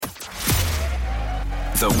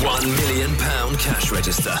The £1 million cash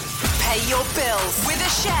register. Pay your bills with a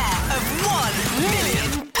share of £1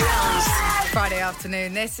 million. Friday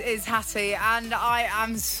afternoon, this is Hattie, and I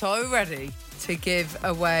am so ready to give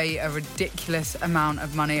away a ridiculous amount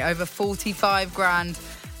of money. Over 45 grand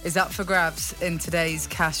is up for grabs in today's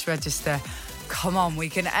cash register. Come on, we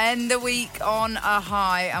can end the week on a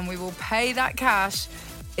high, and we will pay that cash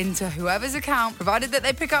into whoever's account, provided that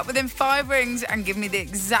they pick up within 5 rings and give me the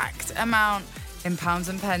exact amount in pounds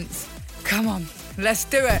and pence. Come on, let's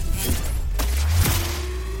do it.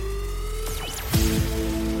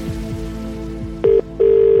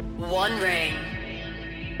 One ring.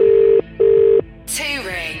 2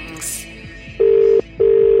 rings.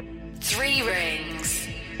 3 rings.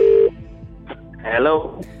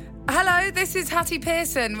 Hello. Hello, this is Hattie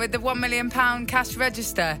Pearson with the £1 million cash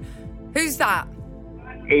register. Who's that?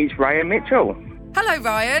 It's Ryan Mitchell. Hello,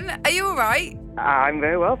 Ryan. Are you all right? I'm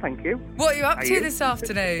very well, thank you. What are you up to you? this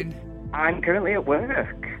afternoon? I'm currently at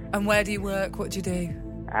work. And where do you work? What do you do?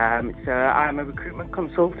 So I'm a recruitment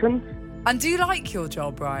consultant. And do you like your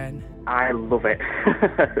job, Ryan? I love it.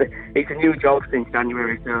 It's a new job since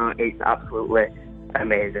January, so it's absolutely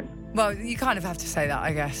amazing. Well, you kind of have to say that,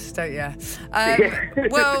 I guess, don't you?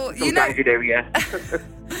 Well, you know, sometimes you do, yeah.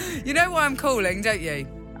 you know why I'm calling, don't you?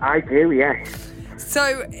 I do, yes.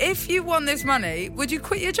 So, if you won this money, would you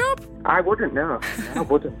quit your job? I wouldn't, no. I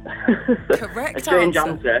wouldn't. Correct A strange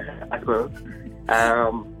answer. answer, I suppose.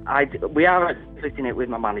 We are splitting it with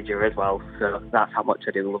my manager as well, so that's how much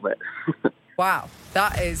I do love it. Wow,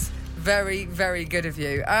 that is very, very good of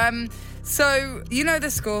you. So, you know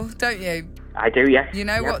the score, don't you? I do, yes. You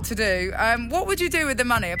know what to do. What would you do with the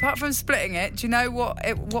money apart from splitting it? Do you know what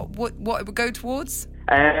it would go towards?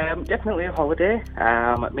 Definitely a holiday.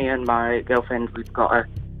 Me and my girlfriend, we've got a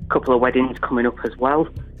couple of weddings coming up as well.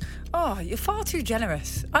 Oh, you're far too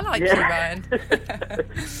generous. I like you, Ryan.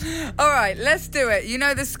 All right, let's do it. You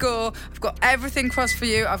know the score. I've got everything crossed for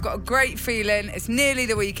you. I've got a great feeling. It's nearly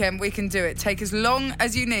the weekend. We can do it. Take as long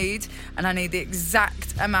as you need, and I need the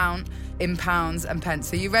exact amount in pounds and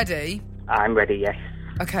pence. Are you ready? I'm ready, yes.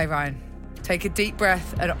 Okay, Ryan. Take a deep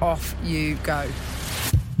breath and off you go.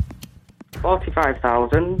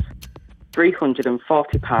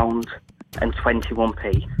 £45,340 and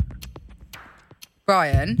 21p.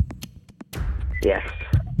 Ryan? Yes.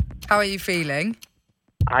 How are you feeling?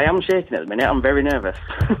 I am shaking at the minute. I'm very nervous.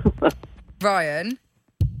 Ryan?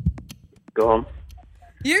 Go on.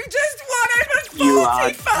 You just won You over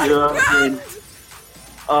are 45 joking. grand!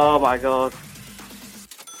 Oh my god.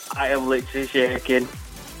 I am literally shaking.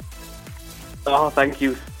 Oh, thank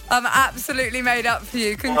you. I'm absolutely made up for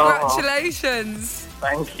you. Congratulations.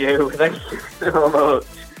 Thank you. Thank you so much.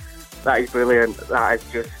 That is brilliant. That has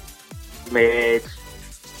just made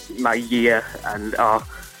my year, and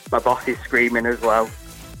my boss is screaming as well.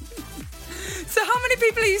 So how many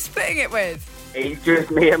people are you splitting it with? It's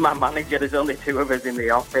just me and my manager. There's only 2 of us in the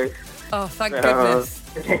office. Oh, thank goodness.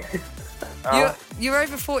 Oh. You're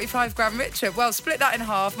over 45 grand richer. Well, split that in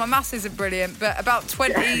half. My maths isn't brilliant, but about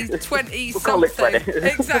 20 We'll something. call it 20.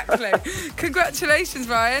 Exactly. Congratulations,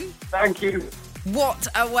 Ryan. Thank you. What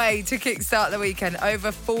a way to kickstart the weekend.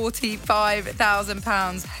 Over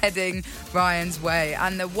 £45,000 heading Ryan's way.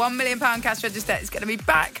 And the £1 million cash register is going to be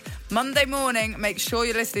back Monday morning. Make sure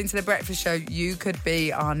you're listening to The Breakfast Show. You could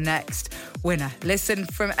be our next winner. Listen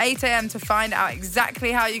from 8 a.m. to find out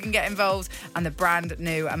exactly how you can get involved and the brand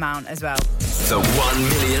new amount as well. The £1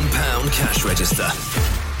 million cash register.